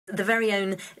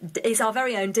our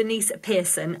very own Deniece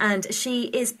Pearson, and she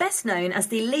is best known as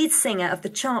the lead singer of the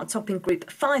chart-topping group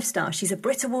Five Star. She's a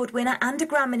Brit Award winner and a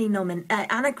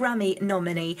Grammy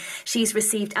nominee. She's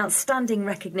received outstanding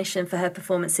recognition for her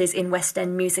performances in West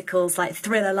End musicals like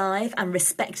Thriller Live and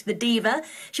Respect the Diva.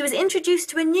 She was introduced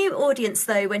to a new audience,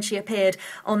 though, when she appeared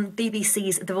on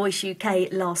BBC's The Voice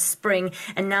UK last spring,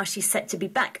 and now she's set to be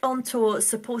back on tour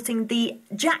supporting the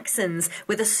Jacksons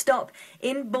with a stop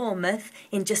in Bournemouth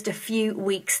in just a few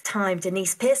weeks' time.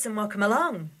 Deniece Pearson, welcome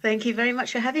along. Thank you very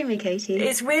much for having me, Katie.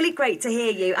 It's really great to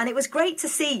hear you, and it was great to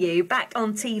see you back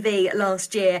on TV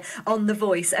last year on The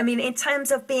Voice. I mean, in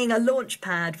terms of being a launch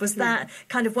pad, was that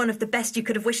kind of one of the best you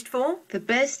could have wished for? The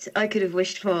best I could have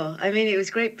wished for. I mean, it was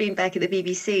great being back at the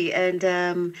BBC and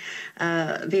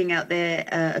being out there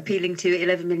appealing to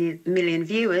 11 million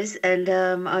viewers. And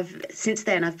since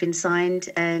then I've been signed,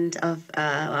 and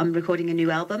I'm recording a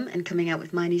new album and coming out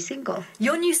with my new single.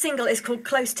 Your new single is called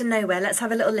Close to Nowhere. Let's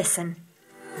have a little listen.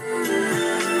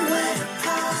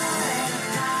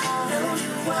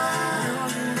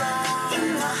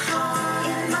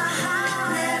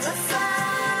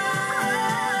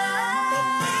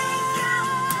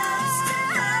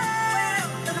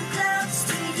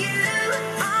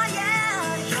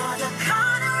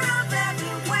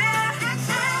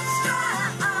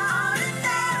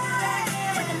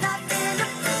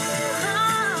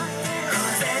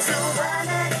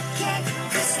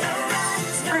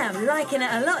 Liking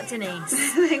it a lot, Deniece.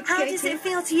 Thanks, How Katie. does it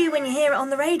feel to you when you hear it on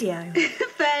the radio?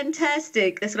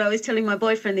 Fantastic. That's what I was telling my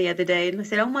boyfriend the other day, and I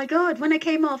said, "Oh my God!" When I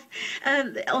came off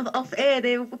air,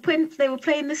 they were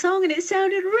playing the song, and it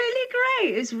sounded really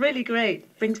great. It was really great.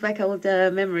 Brings back old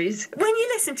memories. When you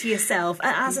listen to yourself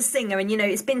as a singer, and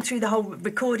it's been through the whole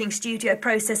recording studio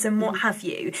process and what have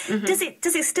you, does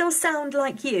it still sound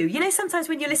like you? Sometimes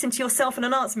when you listen to yourself on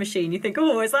an answer machine, you think,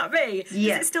 "Oh, is that me?"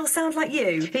 Yeah. Does it still sound like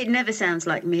you? It never sounds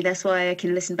like me. That's why I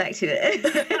can listen back to it.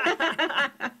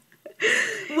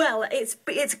 Well,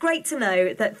 it's great to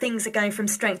know that things are going from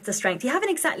strength to strength. You haven't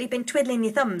exactly been twiddling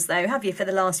your thumbs, though, have you, for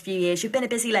the last few years? You've been a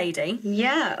busy lady.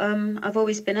 Yeah, I've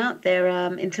always been out there,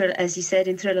 as you said,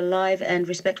 in Thriller Live and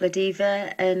Respect La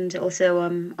Diva, and also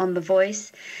on The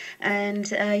Voice. And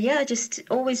just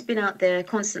always been out there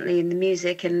constantly in the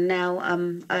music, and now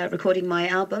I'm recording my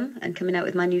album and coming out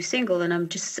with my new single, and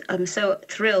I'm so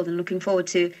thrilled and looking forward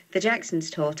to the Jacksons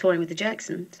touring with the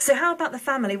Jacksons. So how about the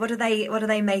family? What do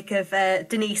they make of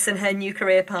Deniece and her new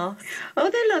career path? Oh,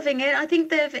 they're loving it. I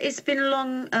think it's been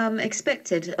long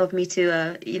expected of me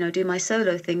to do my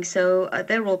solo thing, so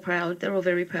they're all proud. They're all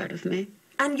very proud of me.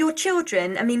 And your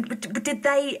children, I mean, did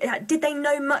they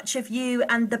know much of you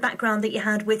and the background that you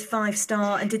had with Five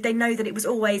Star, and did they know that it was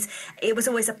always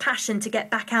a passion to get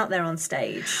back out there on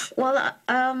stage? Well,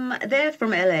 they're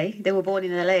from LA. They were born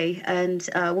in LA, and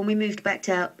when we moved back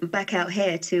out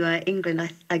here to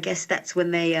England, I guess that's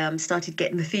when they started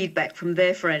getting the feedback from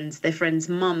their friends. Their friends'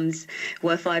 mums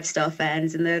were Five Star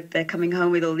fans, and they're coming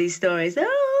home with all these stories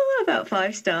about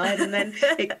Five Star, and then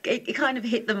it kind of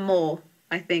hit them more,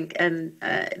 I think, and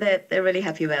they're really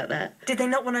happy about that. Did they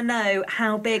not want to know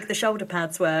how big the shoulder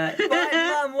pads were?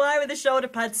 Mum, why were the shoulder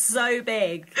pads so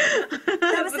big?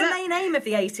 That was the main aim of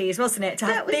the 80s, wasn't it? To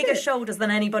have bigger shoulders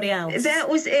than anybody else. That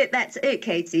was it. That's it,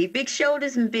 Katie. Big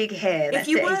shoulders and big hair. If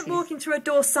you weren't walking through a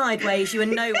door sideways, you were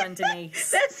no one,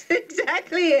 Deniece. That's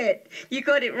exactly it. You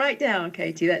got it right down,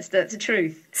 Katie. That's the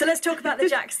truth. So let's talk about the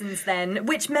Jacksons then.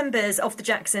 Which members of the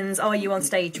Jacksons are you on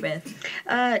stage with?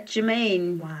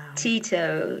 Jermaine, wow.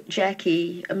 Tito,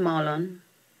 Jackie, and Marlon.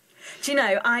 Do you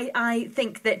know, I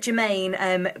think that Jermaine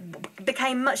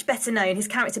became much better known, his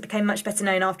character became much better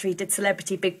known after he did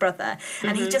Celebrity Big Brother,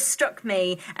 and he just struck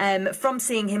me from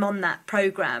seeing him on that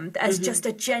programme as just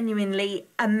a genuinely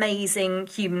amazing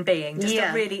human being, just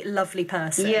a really lovely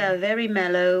person. Yeah, very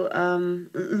mellow,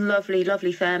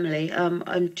 lovely family.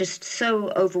 I'm just so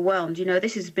overwhelmed.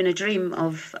 This has been a dream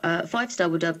of Five Star,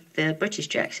 would dub the British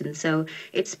Jackson, so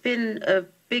it's been a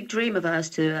big dream of ours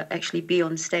to actually be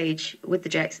on stage with the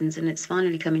Jacksons, and it's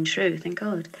finally coming true, thank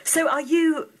God. So are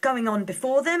you going on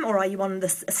before them, or are you on the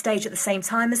stage at the same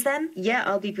time as them? Yeah,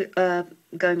 I'll be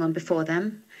going on before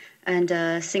them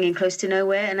and singing Close to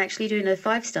Nowhere and actually doing a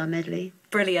Five Star medley.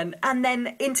 Brilliant. And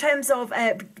then in terms of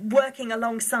working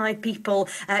alongside people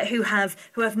who have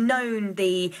known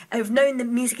the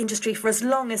music industry for as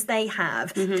long as they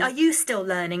have, are you still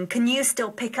learning? Can you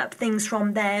still pick up things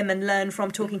from them and learn from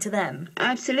talking to them?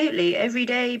 Absolutely. Every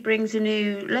day brings a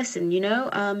new lesson,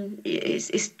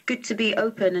 It's good to be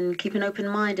open and keep an open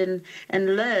mind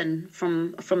and learn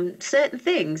from certain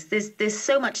things. There's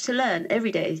so much to learn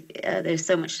every day. There's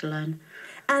so much to learn.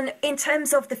 And in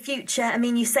terms of the future, I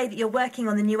mean, you say that you're working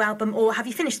on the new album, or have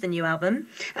you finished the new album?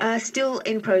 Still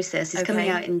in process. It's coming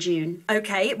out in June.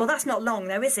 Okay, well, that's not long,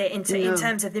 though, is it, in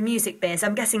terms of the music biz?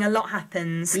 I'm guessing a lot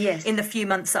happens in the few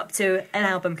months up to an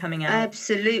album coming out.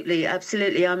 Absolutely,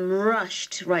 absolutely. I'm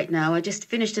rushed right now. I just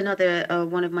finished another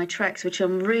one of my tracks, which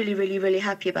I'm really, really, really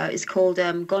happy about. It's called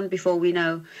Gone Before We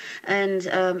Know. And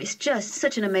it's just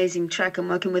such an amazing track. I'm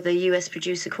working with a US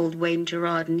producer called Wayne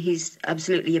Gerard, and he's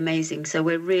absolutely amazing. So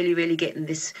we're really, really getting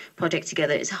this project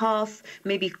together. It's half,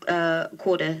 maybe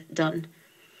quarter done.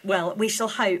 Well, we shall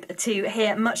hope to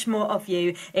hear much more of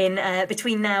you in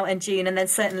between now and June, and then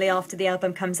certainly after the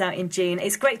album comes out in June.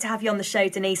 It's great to have you on the show,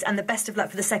 Deniece, and the best of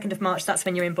luck for the 2nd of March. That's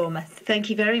when you're in Bournemouth.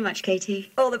 Thank you very much,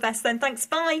 Katie. All the best then. Thanks.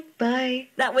 Bye. Bye.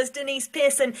 That was Deniece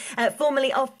Pearson,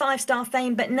 formerly of Five Star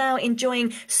fame, but now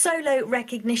enjoying solo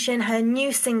recognition. Her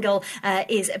new single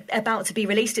is about to be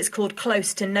released. It's called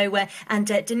Close to Nowhere, and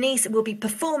Deniece will be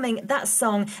performing that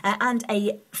song and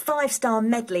a 5-star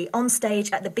medley on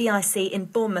stage at the BIC in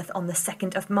Bournemouth on the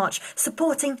 2nd of March,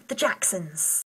 supporting the Jacksons.